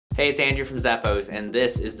Hey, it's Andrew from Zappos, and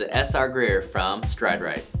this is the SR Greer from Stride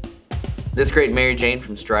Rite. This Greer Mary Jane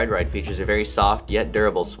from Stride Rite features a very soft yet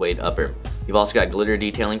durable suede upper. You've also got glitter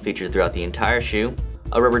detailing featured throughout the entire shoe,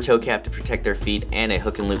 a rubber toe cap to protect their feet, and a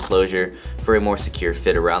hook and loop closure for a more secure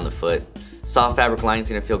fit around the foot. Soft fabric lining is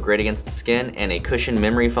going to feel great against the skin, and a cushioned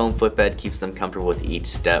memory foam footbed keeps them comfortable with each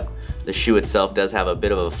step. The shoe itself does have a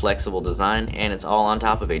bit of a flexible design, and it's all on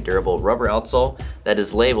top of a durable rubber outsole that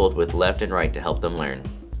is labeled with left and right to help them learn.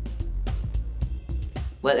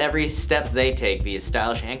 Let every step they take be a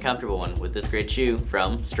stylish and comfortable one with this great shoe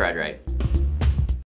from Stride Rite.